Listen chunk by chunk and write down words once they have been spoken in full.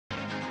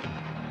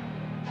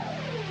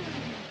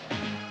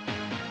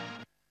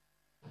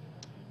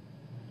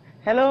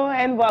Hello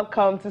and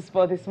welcome to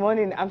Sport This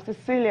Morning. I'm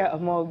Cecilia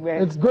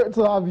Amogbe. It's great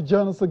to have you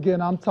join us again.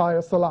 I'm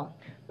Tayo Salam.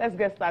 Let's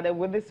get started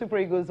with the Super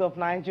Eagles of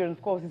Nigeria.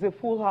 Of course, it's a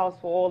full house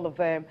for all of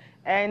them.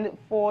 And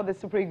for the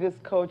Super Eagles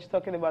coach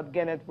talking about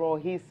Kenneth Rowe,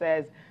 he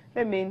says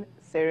they mean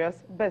serious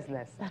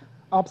business.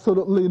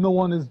 Absolutely, no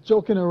one is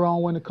joking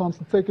around when it comes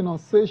to taking on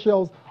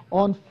Seychelles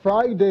on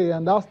Friday.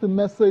 And that's the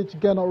message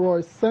Kenneth Rowe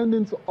is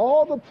sending to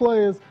all the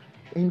players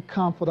in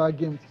camp for that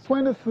game.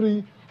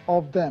 23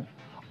 of them.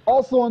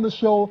 Also on the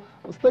show,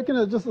 I was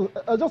taking just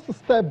a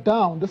step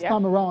down this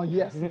time around.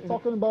 Yes,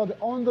 talking about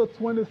the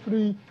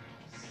under-23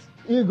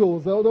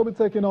 Eagles. They'll be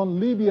taking on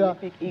Libya.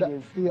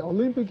 The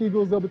Olympic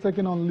Eagles, they'll be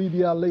taking on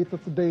Libya later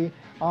today.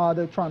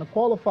 They're trying to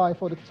qualify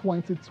for the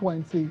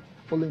 2020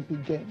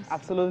 Olympic Games.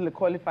 Absolutely,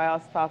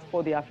 qualifiers start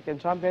for the African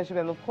Championship.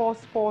 And of course,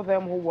 for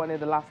them who won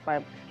it the last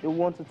time, they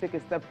want to take a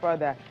step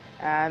further.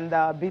 And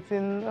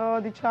beating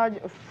the charge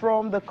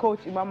from the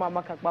coach, Imam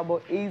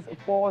Amakakbabo, is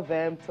for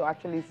them to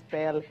actually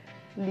spell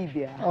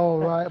Libya. All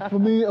right. For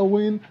me, a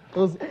win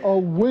is a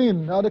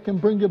win. Now they can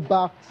bring it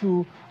back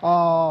to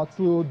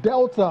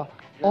Delta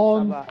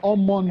on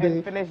Monday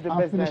and finish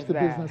the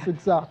business.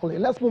 Exactly.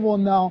 Let's move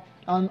on now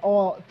and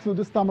to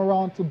this time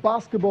around to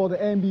basketball, the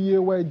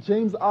NBA, where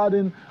James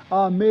Harden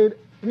made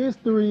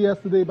history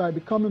yesterday by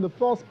becoming the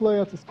first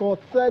player to score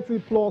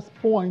 30-plus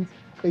points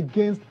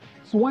against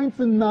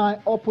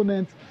 29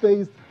 opponents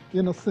faced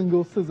in a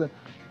single season.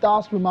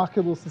 That's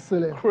remarkable,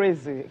 Cecilia.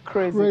 Crazy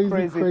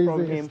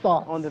from him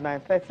starts. on the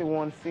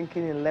 9-31,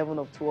 sinking 11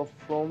 of 12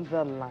 from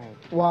the line.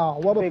 Wow,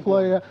 what a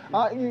player.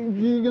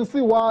 You can see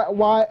why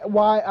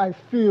I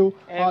feel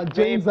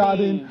James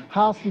Harden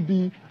has to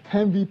be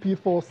MVP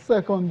for a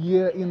second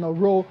year in a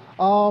row.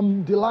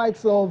 The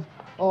likes of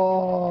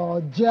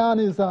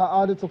Giannis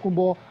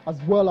Antetokounmpo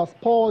as well as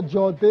Paul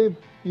George, they've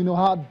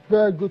had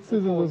very good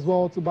seasons as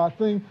well too, but I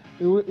think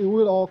it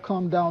will all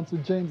come down to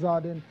James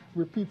Harden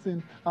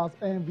repeating as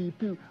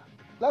MVP.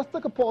 Let's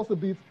take a pause a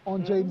bit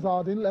on James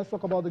Harden. Let's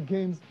talk about the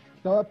games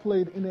that were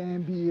played in the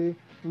NBA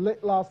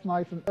late last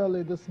night and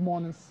early this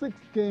morning. 6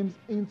 games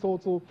in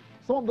total.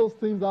 Some of those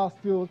teams are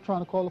still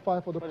trying to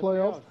qualify for the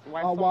playoffs,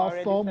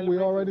 while some we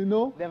already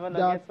know. Denver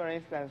Nuggets, for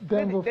instance.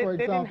 Denver, for example.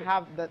 They didn't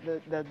have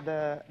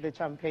the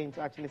champagne to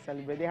actually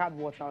celebrate. They had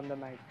water on the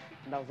night.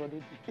 And that was what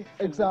they did.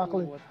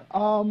 Exactly.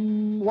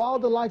 While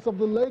the likes of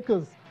the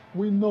Lakers,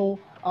 we know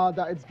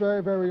that it's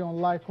very, very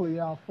unlikely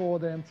for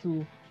them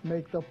to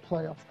make the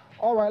playoffs.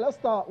 All right, let's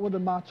start with the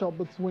matchup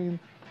between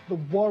the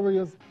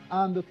Warriors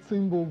and the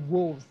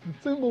Timberwolves.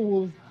 The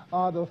Timberwolves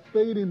are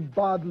fading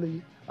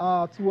badly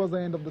towards the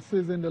end of the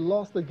season. They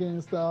lost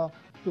against the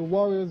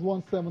Warriors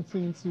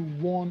 117 to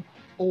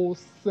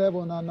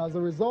 107, and as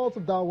a result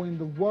of that win,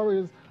 the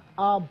Warriors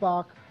are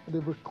back.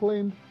 They've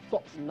reclaimed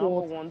top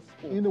spot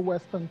in the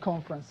Western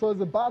Conference. So it's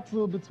a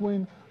battle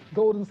between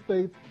Golden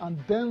State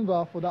and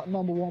Denver for that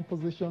 #1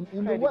 position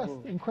in the West.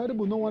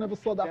 Incredible. No one ever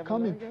saw that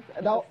coming.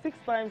 Now, 6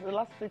 times, the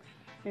last 6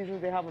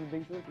 seasons they haven't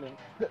been to play.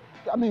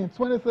 I mean,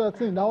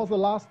 2013, that was the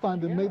last time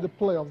they made the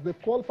playoffs.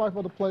 They've qualified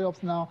for the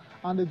playoffs now,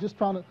 and they're just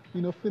trying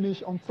to,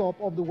 finish on top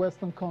of the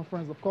Western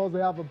Conference. Of course, they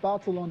have a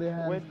battle on their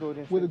hands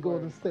with the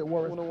Golden State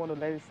Warriors. We don't want to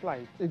let it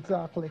slide.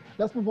 Exactly.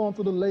 Let's move on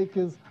to the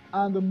Lakers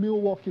and the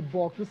Milwaukee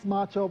Bucks. This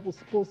matchup was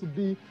supposed to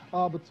be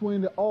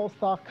between the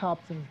all-star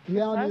captains,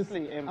 Giannis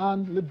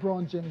and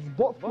LeBron James.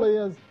 Both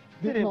players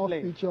did not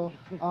feature,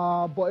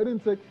 but it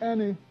didn't take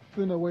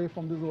anything away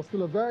from this. It was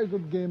still a very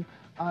good game.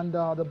 And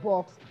the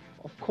Bucks,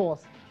 of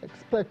course,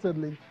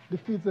 expectedly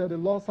defeated the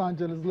Los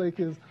Angeles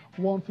Lakers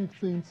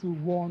 115 to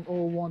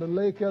 101. The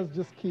Lakers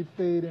just keep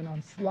fading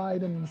and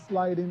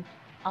sliding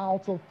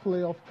out of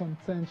playoff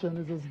contention.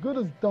 It's as good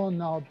as done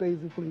now,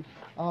 basically,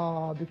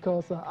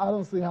 because I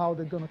don't see how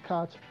they're going to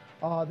catch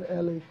the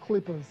LA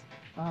Clippers.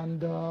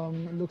 And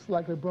it looks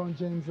like LeBron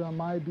James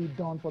might be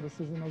done for the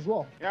season as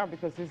well. Yeah,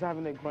 because he's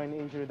having a groin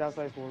injury. That's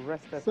why he was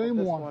rested Same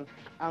for this one.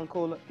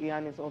 Ankle,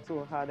 Giannis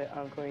also had an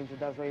ankle injury.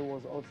 That's why he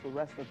was also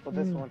rested for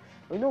this one.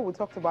 We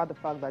talked about the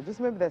fact that just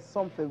maybe there's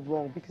something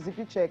wrong. Because if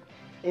you check,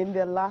 in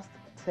their last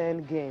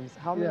 10 games,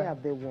 how many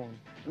have they won?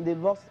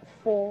 They've lost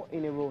 4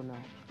 in a row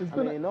now.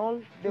 In all,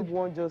 they've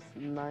won just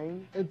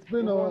 9. It's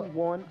been won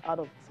 1 out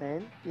of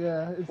 10.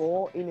 Yeah,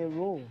 4 in a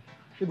row.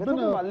 It's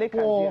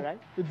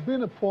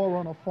been a poor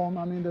run of form.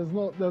 I mean, there's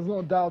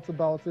no doubt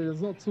about it.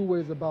 There's no 2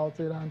 ways about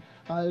it, and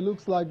it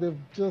looks like they've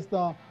just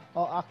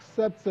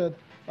accepted,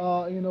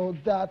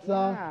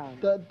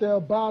 that they're a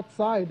bad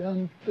side,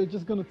 and they're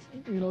just gonna,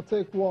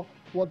 take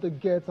what they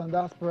get, and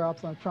that's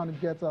perhaps trying to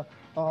get a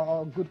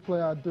good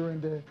player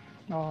during the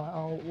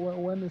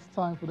when it's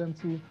time for them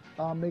to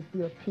make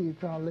their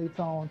peak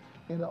later on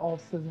in the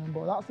offseason.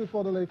 But that's it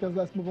for the Lakers.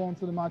 Let's move on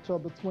to the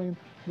matchup between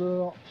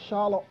the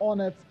Charlotte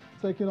Hornets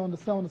taking on the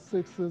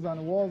 76ers,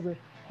 and it was the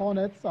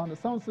Hornets and the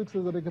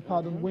 76ers, I beg your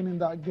pardon, winning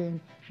that game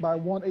by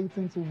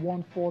 118 to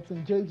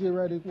 114. J.J.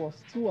 Redick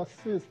was 2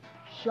 assists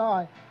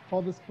shy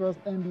of his first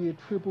NBA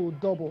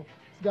triple-double.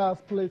 This guy has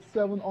played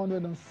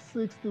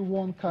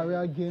 761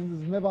 career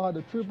games. He's never had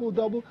a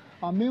triple-double.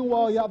 And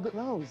meanwhile, you have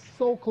close.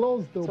 So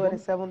close, though.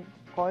 27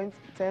 points,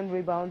 10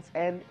 rebounds,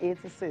 and 8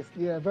 assists.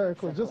 Yeah, very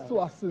cool. Just 2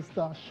 assists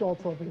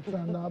short of it.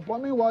 And but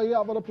meanwhile, you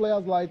have other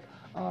players like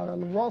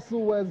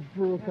Russell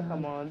Westbrook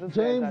and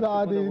James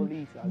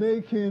Harden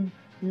making,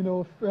 you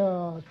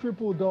know,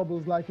 triple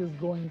doubles like it's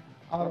going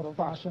out of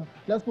fashion.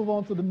 Let's move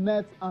on to the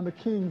Nets and the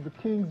Kings. The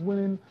Kings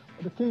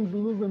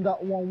losing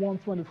that one,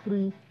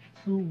 123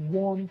 to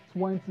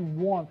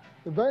 121.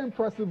 A very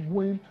impressive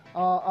win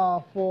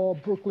for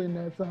Brooklyn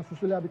Nets and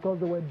Cecilia, because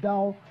they were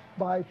down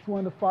by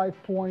 25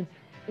 points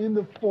in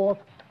the 4th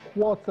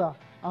quarter.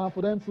 And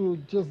for them to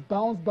just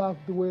bounce back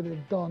the way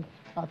they've done,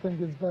 I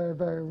think is very,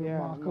 very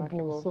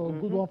remarkable. So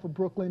good one for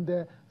Brooklyn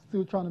there,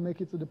 still trying to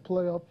make it to the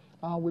playoff.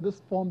 With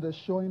this form they're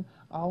showing,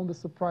 I won't be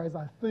surprised.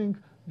 I think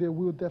they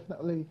will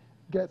definitely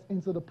get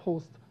into the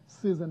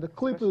postseason. The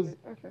Clippers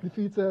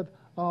defeated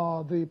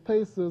the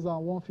Pacers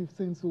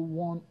 115 to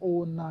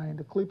 109.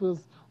 The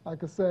Clippers,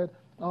 like I said,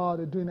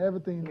 they're doing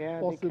everything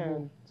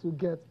possible to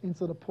get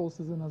into the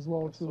postseason as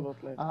well.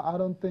 Absolutely. I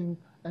don't think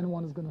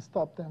anyone is going to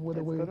stop them with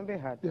the way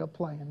they're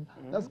playing.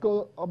 Let's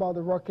go about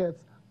the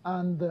Rockets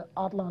and the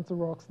Atlanta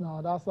Hawks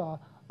now. That's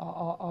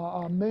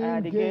our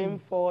main game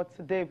for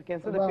today. We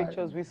can see the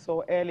pictures we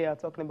saw earlier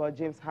talking about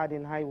James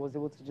Harden, how he was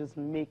able to just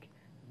make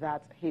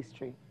that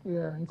history.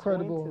 Yeah,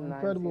 incredible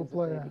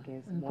player.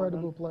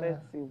 Incredible player.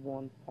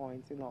 31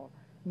 points in all.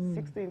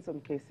 60 in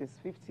some cases,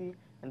 50,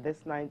 and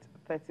this night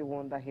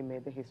 31 that he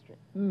made the history.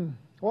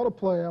 What a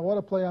player, what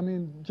a player. I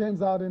mean,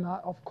 James Harden,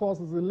 of course,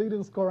 is the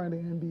leading scorer in the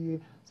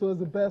NBA, so he's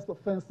the best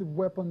offensive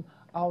weapon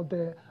out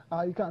there.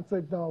 You can't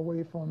take that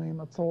away from him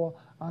at all,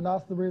 and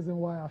that's the reason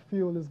why I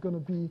feel he's going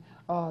to be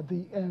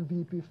the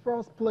MVP.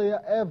 First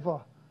player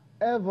ever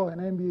in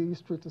NBA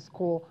history to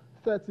score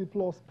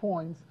 30-plus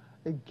points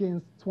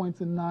against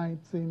 29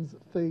 teams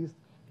faced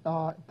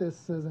this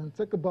season.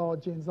 Think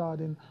about James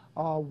Harden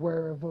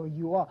wherever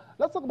you are.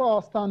 Let's talk about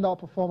our standout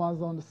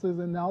performers on the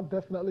season now.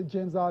 Definitely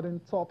James Harden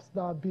tops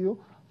that bill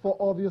for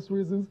obvious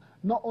reasons.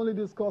 Not only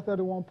did he score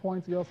 31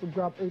 points, he also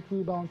grabbed 8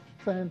 rebounds,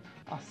 10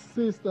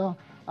 assists,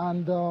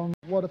 and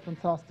what a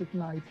fantastic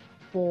night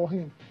for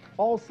him.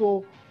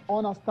 Also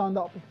on our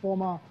standout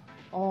performer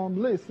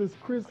list is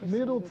Chris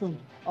Middleton.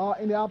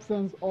 In the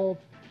absence of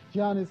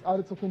Giannis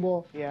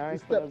Antetokounmpo, he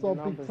stepped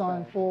up big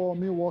time for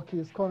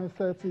Milwaukee, scoring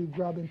 30,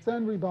 grabbing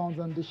 10 rebounds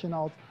and dishing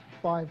out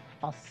 5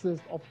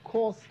 assists. Of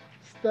course,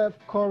 Steph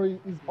Curry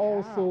is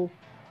also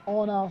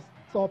on our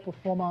top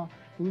performer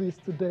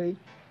list today.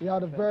 He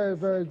had a very,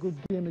 very good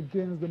game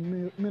against the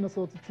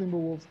Minnesota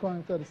Timberwolves,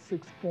 scoring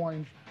 36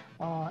 points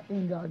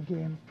in that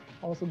game.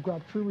 Also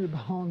grabbed 3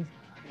 rebounds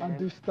and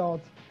dished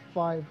out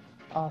 5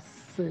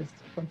 assists.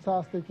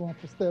 Fantastic one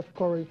for Steph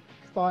Curry,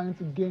 starting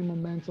to gain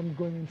momentum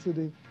going into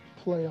the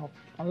playoff.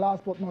 And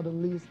last but not the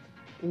least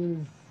is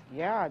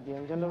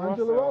D'Angelo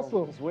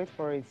Russell. Just wait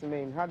for it. I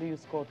mean, how do you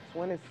score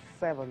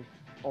 27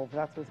 of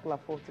that particular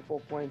 44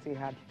 points he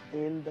had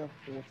in the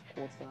 4th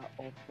quarter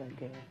of the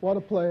game? What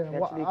a player.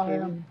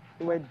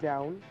 They were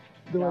down.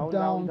 They were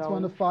down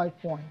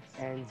 25 points.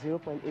 And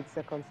 0.8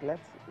 seconds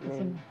left.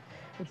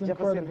 It's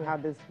Jefferson incredible.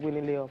 had this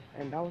winning layup,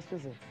 and that was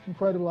just it.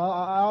 Incredible.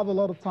 I have a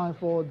lot of time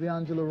for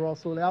D'Angelo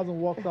Russell. It hasn't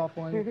worked out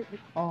for him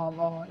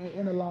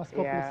in the last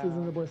couple of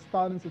seasons, but he's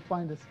starting to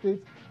find his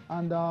feet,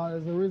 and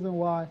there's a reason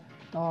why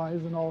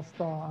he's an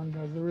all-star, and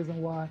there's a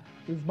reason why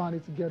he's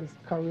managed to get his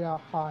career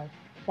high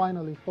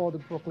finally for the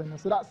Brooklyn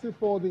Nets. So that's it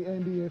for the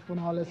NBA for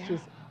now. Let's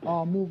just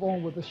move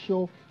on with the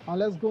show, and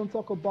let's go and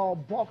talk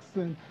about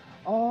boxing.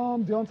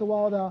 Deontay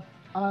Wilder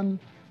and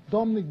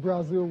Dominic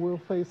Brazil will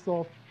face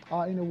off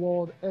in a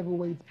world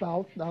heavyweight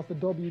bout. That's the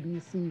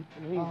WBC.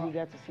 Really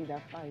eager to see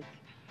that fight.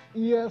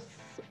 Yes,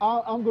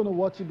 I'm going to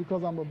watch it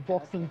because I'm a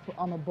boxing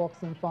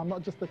fan,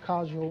 not just a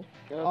casual.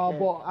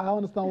 But I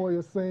understand what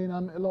you're saying,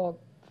 and a lot of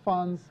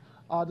fans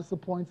are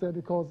disappointed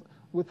because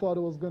we thought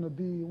it was going to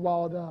be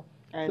Wilder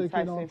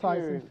taking on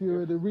Tyson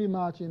Fury, the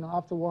rematch,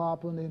 after what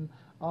happened in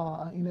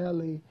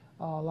LA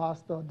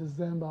last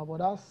December. But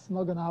that's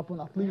not going to happen,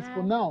 at least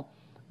for now.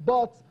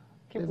 But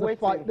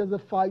there's a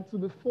fight to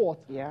be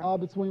fought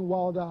between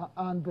Wilder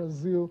and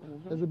Brazil.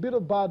 There's a bit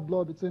of bad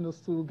blood between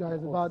those two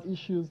guys. They've had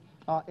issues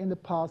in the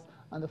past,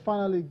 and they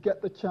finally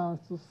get the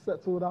chance to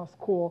settle that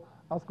score.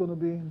 That's going to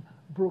be in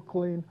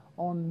Brooklyn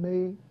on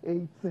May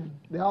 18th.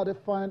 They had a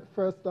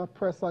first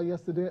presser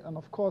yesterday, and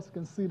of course you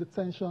can see the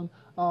tension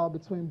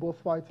between both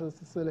fighters,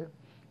 Cecilia.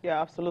 Yeah,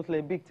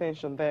 absolutely. Big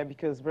tension there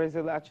because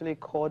Brazil actually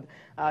called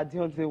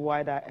Deontay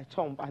Wilder a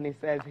chump, and he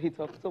says he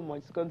talks so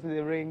much to come to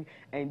the ring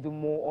and do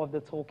more of the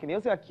talking. He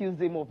also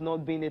accused him of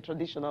not being a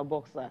traditional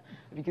boxer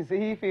because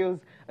he feels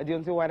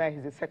Deontay Wilder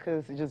is a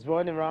circus, he just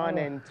run around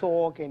and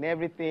talk and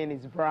everything,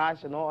 he's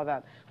brash and all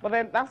that. But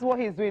then that's what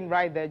he's doing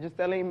right there, just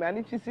telling him. And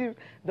if you see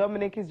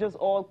Dominic, he's just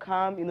all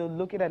calm,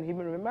 looking at him.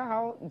 Remember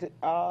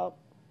how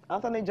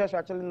Anthony Joshua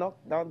actually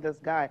knocked down this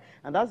guy,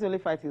 and that's the only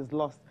fight he's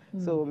lost.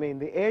 So, I mean,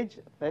 the age,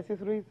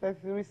 33,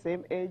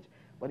 same age.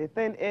 But the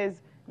thing is,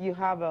 you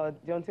have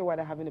Deontay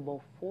Wilder having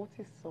about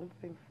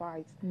 40-something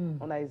fights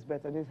under his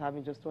belt, and he's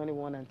having just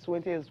 21, and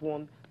 20 is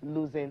one,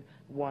 losing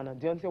one.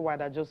 Deontay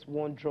Wilder just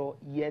one draw,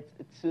 yet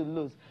to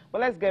lose.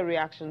 But let's get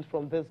reactions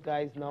from these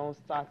guys now,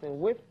 starting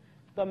with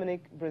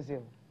Dominic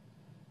Brazil.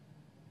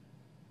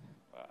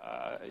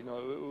 You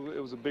know, it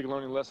was a big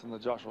learning lesson, the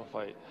Joshua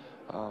fight.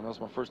 That was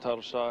my first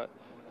title shot.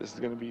 This is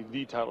going to be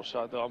the title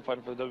shot, though. I'm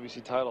fighting for the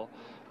WBC title,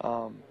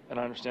 and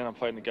I understand I'm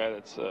fighting a guy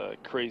that's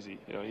crazy.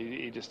 You know,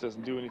 he just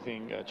doesn't do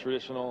anything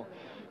traditional.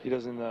 He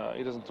doesn't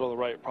throw the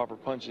right proper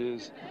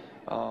punches.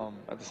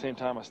 At the same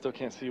time, I still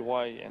can't see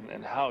why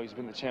and how he's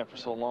been the champ for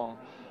so long.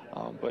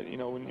 But you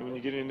know, when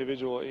you get an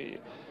individual,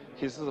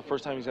 this is the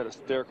first time he's had to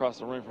stare across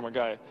the ring from a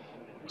guy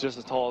just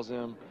as tall as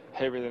him,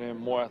 heavier than him,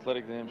 more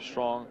athletic than him,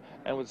 strong,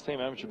 and with the same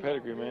amateur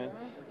pedigree, man.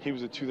 He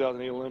was a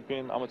 2008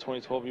 Olympian. I'm a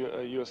 2012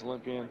 U.S.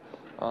 Olympian.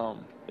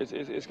 It's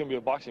going to be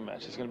a boxing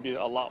match. It's going to be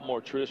a lot more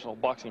traditional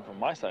boxing from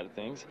my side of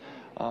things.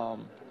 You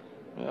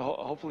know,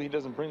 hopefully he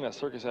doesn't bring that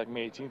circus act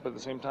May 18th, but at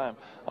the same time,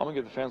 I'm going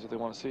to give the fans what they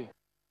want to see.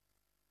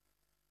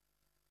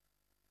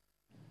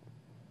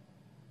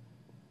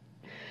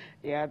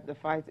 Yeah, the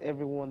fight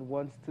everyone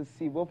wants to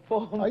see. But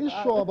for are you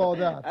sure about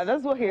that? And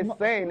that's what he's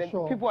saying. So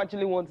sure. People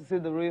actually want to see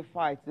the real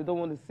fight. They don't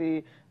want to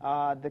see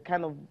the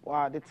kind of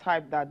the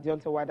type that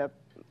Deontay Wilder.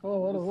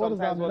 Oh, what does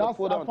that mean? I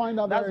find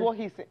that that's what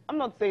he's saying. I'm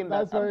not saying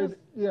that.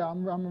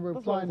 I'm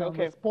replying. I'm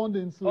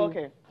responding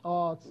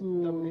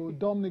to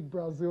Dominic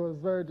Brazil. Is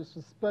very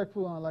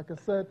disrespectful, and like I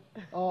said,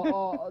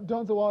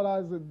 Deontay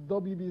Wilder is a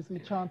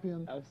WBC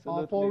champion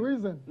for a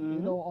reason. You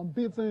know,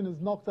 unbeaten, is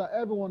knocked out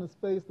everyone is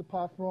faced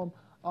apart from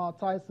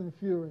Tyson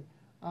Fury.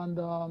 And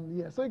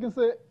yeah, so you can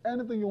say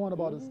anything you want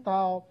about his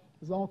style,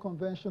 his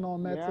unconventional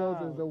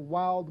methods. He's a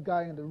wild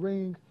guy in the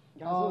ring.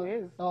 He's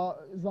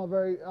not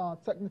very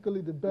technically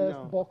the best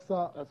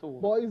boxer,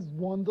 but he's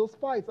won those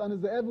fights, and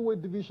it's the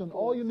heavyweight division.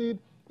 All you need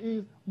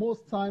is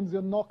most times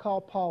your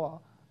knockout power,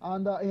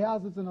 and he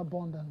has it in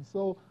abundance.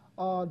 So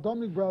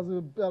Dominic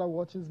Brazil better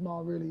watch his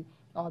mouth, really,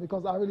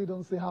 because I really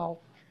don't see how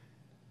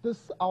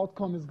this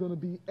outcome is going to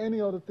be any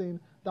other thing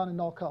than a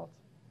knockout.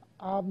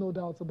 I have no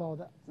doubts about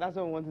that. That's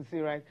what we want to see,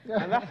 right?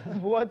 And that's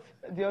what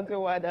Deontay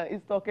Wilder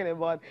is talking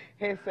about.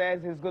 He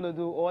says he's going to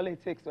do all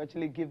it takes to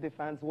actually give the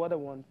fans what they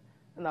want.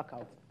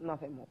 Knockout,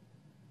 nothing more.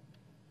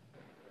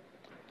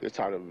 This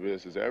title of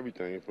this is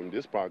everything. From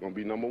this part going to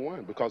be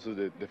 #1 because of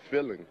the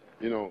feeling.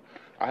 You know,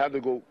 I had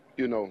to go,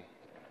 you know,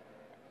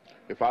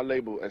 if I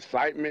label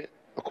excitement,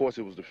 of course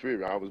it was the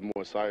Fury. I was more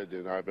excited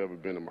than I've ever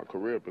been in my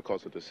career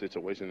because of the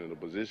situation and the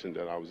position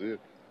that I was in.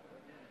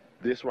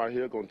 This right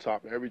here going to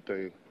top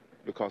everything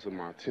because of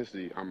my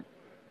intensity. I'm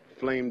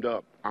flamed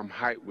up. I'm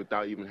hyped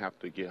without even having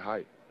to get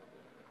hyped.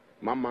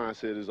 My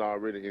mindset is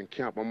already in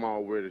camp. I'm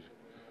already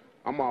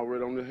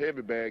on the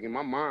heavy bag in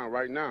my mind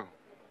right now.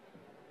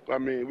 I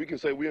mean, we can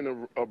say we're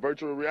in a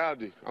virtual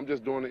reality. I'm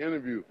just doing the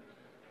interview.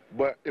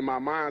 But in my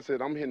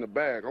mindset, I'm hitting the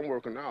bag. I'm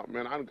working out,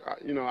 man.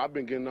 You know, I've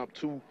been getting up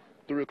 2,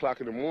 3 o'clock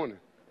in the morning,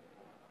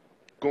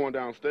 going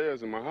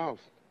downstairs in my house,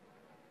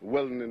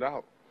 welling it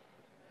out.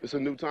 It's a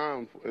new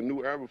time, a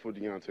new era for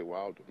Deontay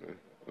Wilder, man.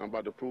 I'm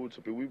about to prove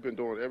to people we've been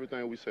doing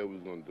everything we said we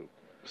was going to do.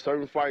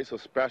 Certain fights are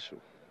special.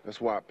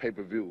 That's why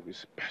pay-per-view is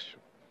special.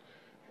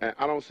 And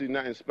I don't see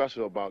nothing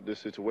special about this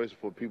situation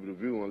for people to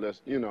view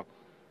unless, you know,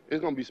 it's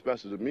going to be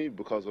special to me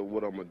because of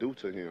what I'm going to do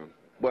to him.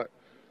 But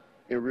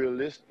in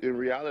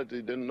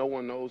reality, then no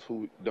one knows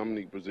who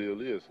Dominic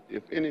Brazil is.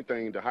 If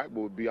anything, the hype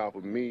would be off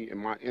of me and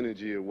my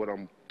energy and what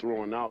I'm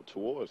throwing out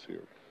towards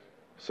him.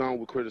 Some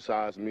would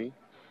criticize me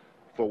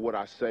for what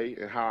I say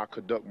and how I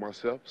conduct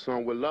myself.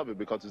 Some would love it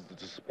because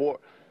it's a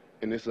sport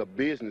and it's a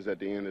business at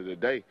the end of the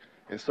day.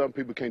 And some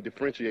people can't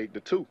differentiate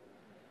the two.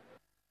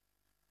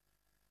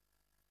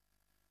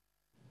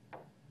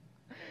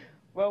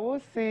 Well,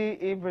 we'll see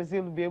if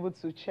Brazil will be able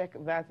to check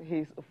that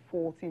his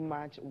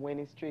 40-match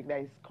winning streak that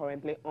is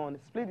currently on.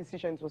 Split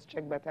decision was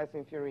checked by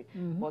Tyson Fury.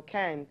 But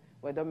can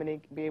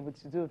Dominic be able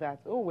to do that?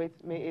 Oh, wait,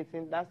 May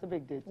 18th, that's the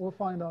big date. We'll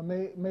find out.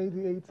 May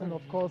the 18th,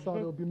 of course, there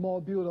will be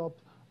more build-up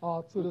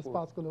to this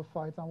particular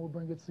fight, and we'll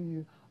bring it to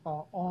you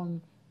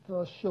on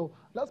the show.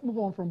 Let's move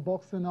on from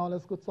boxing now.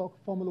 Let's go talk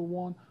Formula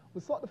One. We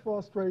saw the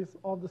first race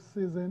of the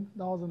season.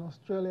 That was in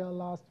Australia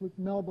last week,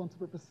 Melbourne to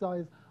be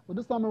precise. But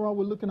this time around,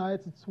 we're looking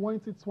ahead to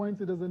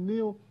 2020. There's a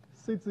new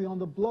city on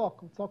the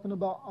block. We're talking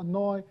about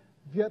Hanoi,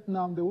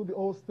 Vietnam. They will be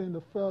hosting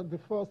the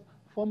first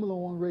Formula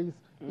One race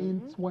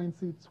in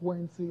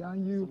 2020.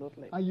 And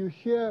you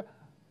hear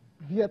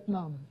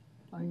Vietnam,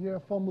 and you hear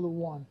Formula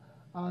One.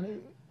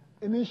 And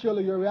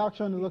initially, your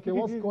reaction is, okay,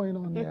 what's going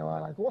on there? Right?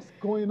 Like, what's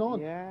going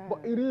on? Yeah. But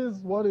it is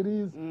what it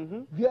is.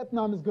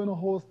 Vietnam is going to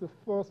host the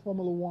first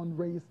Formula One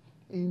race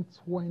in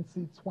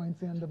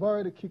 2020, and they've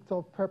already kicked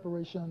off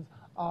preparations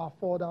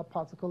for that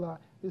particular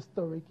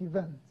historic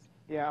event.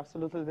 Yeah,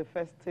 absolutely. The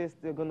first taste,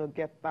 they're going to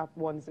get that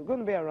one. It's going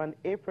to be around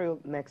April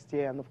next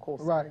year, and of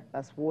course,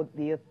 that's what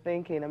they're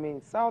thinking. I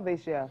mean, South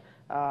Asia,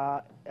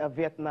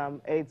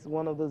 Vietnam, it's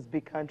one of those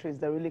big countries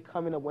that are really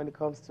coming up when it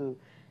comes to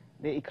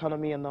the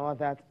economy and all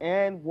that.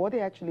 And what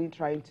they're actually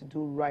trying to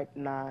do right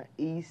now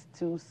is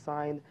to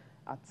sign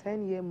a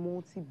 10-year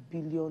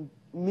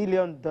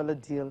multi-million-dollar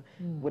deal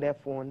with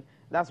F1.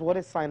 That's what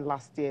they signed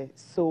last year.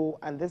 So,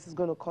 and this is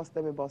going to cost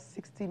them about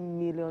 $60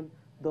 million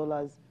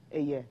a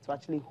year to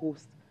actually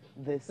host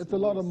this. It's a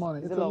lot of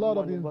money. It's a lot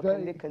of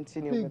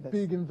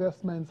big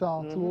investments to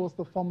host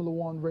the Formula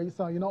One race.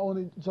 You're not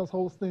only just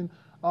hosting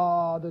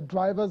the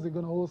drivers, you're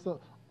going to host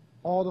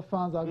all the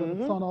fans are going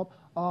to turn up.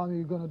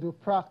 You're going to do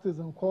practice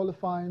and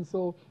qualifying.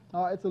 So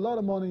it's a lot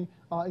of money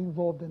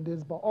involved in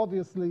this. But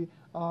obviously,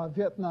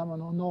 Vietnam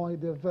and Hanoi,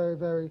 they're very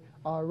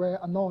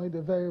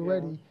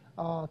ready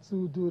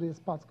to do this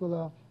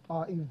particular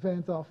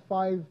event.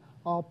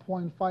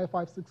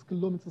 5.556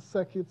 kilometer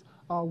circuit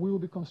will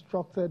be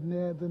constructed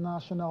near the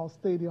National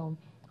Stadium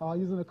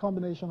using a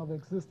combination of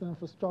existing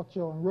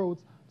infrastructure and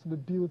roads to be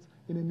built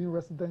in a new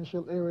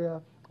residential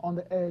area on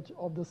the edge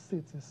of the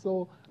city.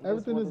 So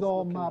everything is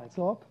all mapped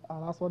up,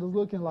 and that's what it's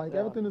looking like.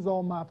 Everything is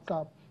all mapped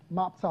out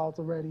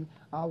already.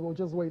 We're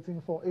just waiting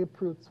for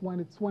April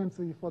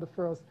 2020 for the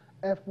first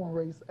F1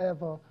 race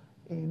ever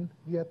in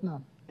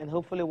Vietnam. And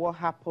hopefully what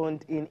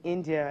happened in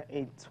India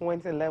in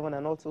 2011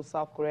 and also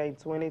South Korea in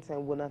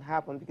 2010 will not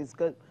happen, because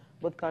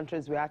both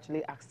countries were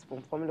actually asked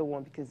from Formula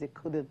One because they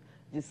couldn't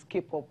just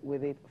keep up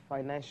with it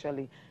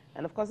financially.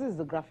 And of course, this is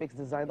the graphics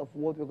design of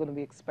what we're going to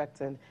be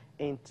expecting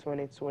in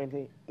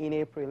 2020 in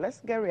April.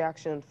 Let's get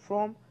reaction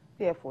from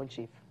the F1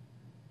 chief.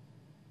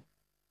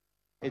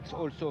 It's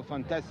also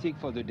fantastic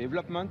for the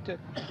development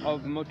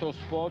of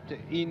motorsport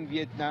in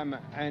Vietnam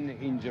and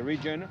in the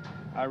region.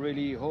 I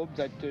really hope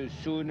that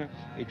soon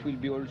it will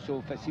be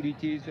also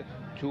facilities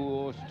to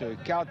host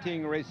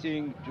karting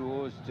racing, to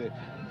host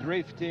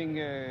drifting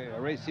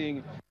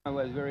racing. I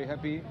was very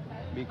happy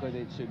because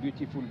it's a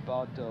beautiful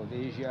part of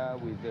Asia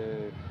with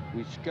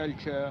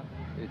culture,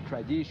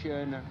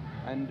 tradition,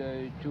 and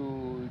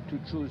to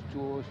choose to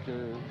host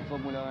a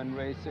Formula One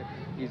race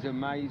is a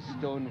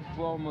milestone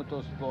for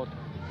motorsport,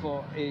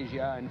 for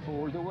Asia and for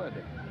all the world.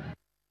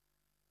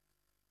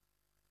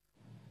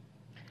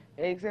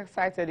 He's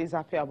excited, he's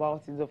happy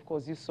about it. Of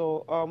course, you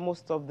saw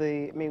most of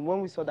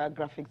when we saw that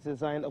graphics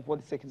design of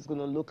what the circuit is going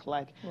to look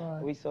like,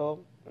 we saw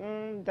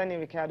Daniel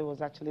Ricciardo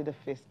was actually the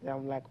first.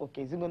 I'm like,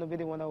 okay, is he going to be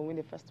the one that will win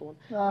the first one?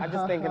 I'm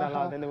just thinking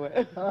aloud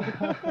anyway.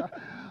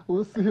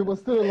 We'll see. We're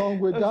still a long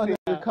way. Daniel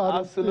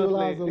Ricciardo still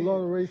has a lot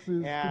of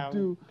races to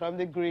do. From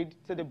the grid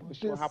to the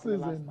bush, what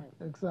happened last time.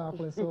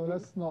 Exactly. So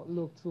let's not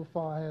look too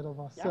far ahead of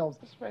ourselves.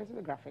 Let's try into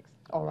the graphics.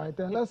 All right,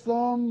 then let's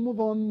move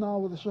on now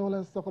with the show.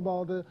 Let's talk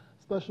about the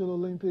Special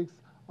Olympics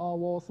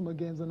World Summer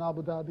Games in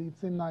Abu Dhabi.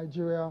 Team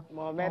Nigeria.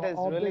 More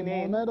medals, really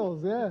more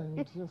medals,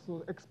 just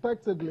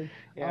expectedly,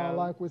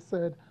 like we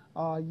said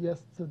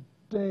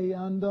yesterday.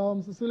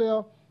 And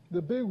Cecilia,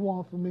 the big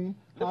one for me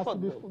has to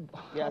be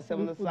football. Yeah,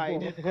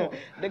 7-a-side.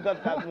 They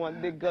got that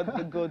one. They got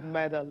the gold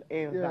medal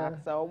in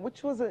that, so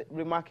which was a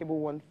remarkable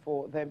one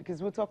for them,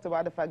 because we talked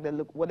about the fact that,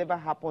 look, whatever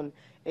happened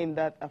in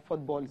that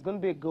football, it's going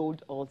to be a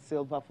gold or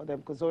silver for them,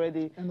 because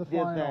already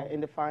they're there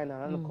in the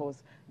final, and of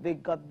course they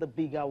got the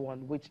bigger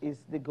one, which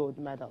is the gold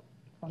medal.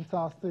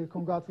 Fantastic!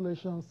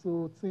 Congratulations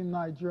to Team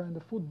Nigeria in the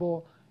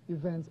football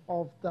events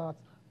of that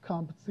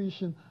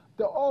competition.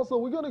 Also,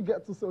 we're going to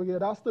get to, so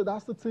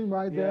that's the team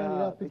right there.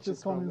 Yeah,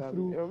 pictures coming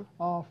through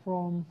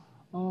from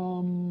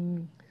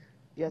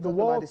the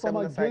World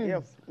Summer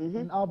Games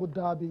in Abu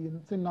Dhabi,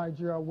 and Team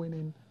Nigeria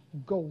winning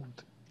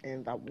gold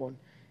in that one.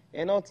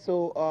 And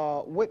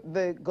also with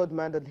the gold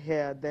medal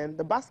here, then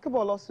the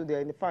basketball also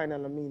there in the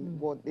final. I mean,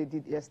 what they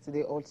did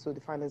yesterday, also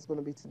the final is going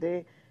to be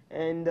today,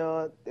 and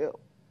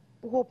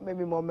hope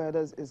maybe more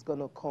medals is going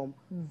to come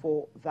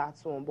for that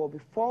one. But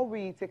before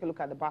we take a look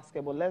at the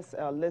basketball, let's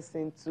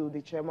listen to the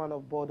chairman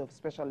of board of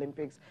Special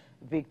Olympics,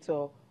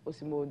 Victor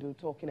Osimodu,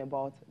 talking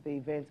about the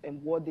event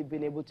and what they've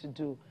been able to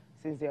do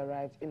since they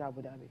arrived in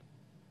Abu Dhabi.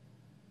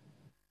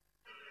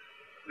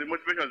 The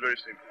motivation is very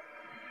simple.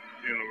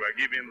 You know, we're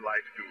giving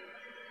life to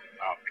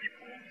our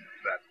people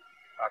that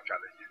have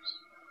challenges.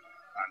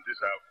 And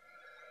these are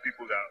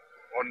people that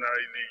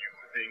ordinarily you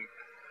would think,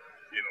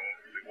 you know,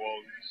 the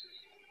world is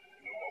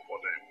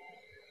for them.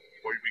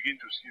 But you begin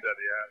to see that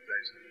there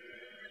is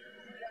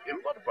a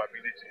lot of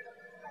ability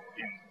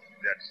in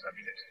their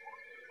disability.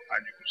 And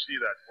you can see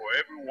that for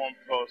every one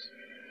person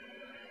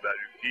that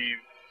you give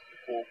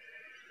hope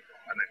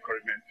and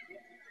encouragement to,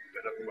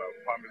 we're talking about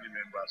family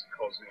members,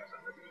 cousins,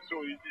 and everything. So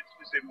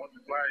it's a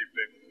multiplier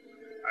effect.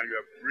 And you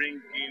are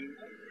bringing,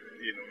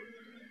 you know,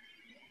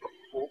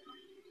 hope,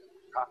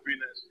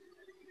 happiness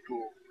to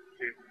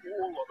a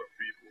whole lot of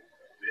people,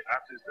 the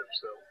artists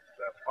themselves,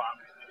 their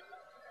families.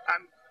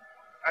 And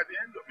at the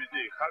end of the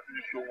day, how do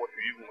you show what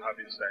you even have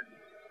inside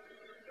you?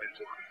 When you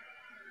say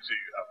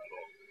you have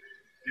love.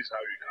 This is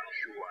how you can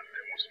show and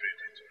demonstrate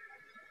it,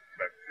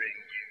 by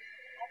bringing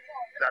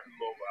that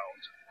love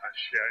out and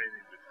sharing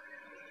it with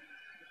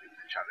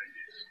the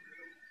challenges.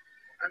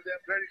 And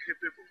they're very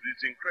capable.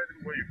 It's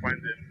incredible when you find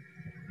them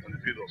on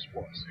the field of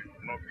sports. You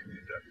will not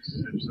believe that it's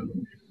the same set of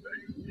people that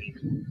you meet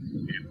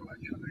in my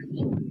challenge.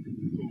 So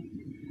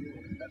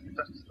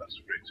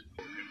that's great.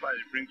 find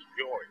it brings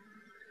joy,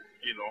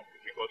 you know,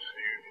 because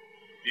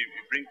it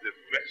brings the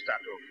best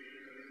out of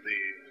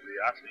the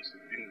athletes,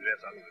 it brings the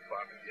best out of the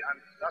family, and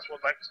that's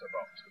what life is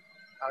about.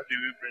 How do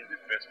we bring the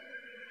best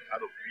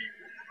out of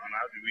people, and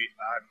how do we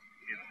add,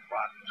 you know,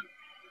 back to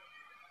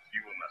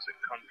even as a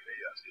country,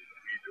 as an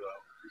individual?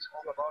 It's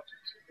all about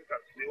it. Look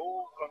at the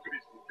whole country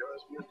is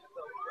enjoyable.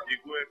 You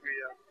go every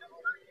year,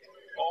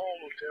 all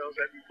hotels,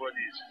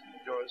 everybody is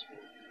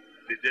enjoyable.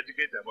 They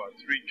dedicate about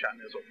 3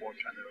 channels or 4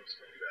 channels,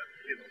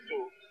 you know. So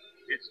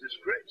it's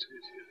great.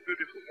 It's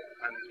beautiful,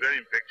 and it's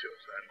very infectious.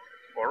 And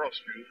for us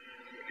too,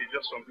 it's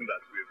just something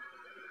that we've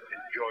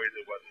enjoyed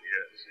over the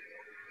years. You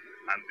know?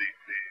 And the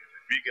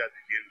bigger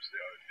the games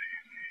they are, the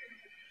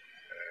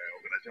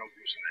organizational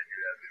groups in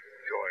Nigeria, the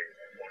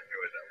more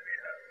joy that we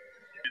have.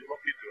 We're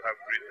lucky to have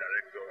great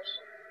directors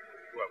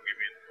who have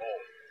given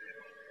all, you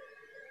know,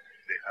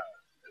 they have,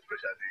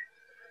 especially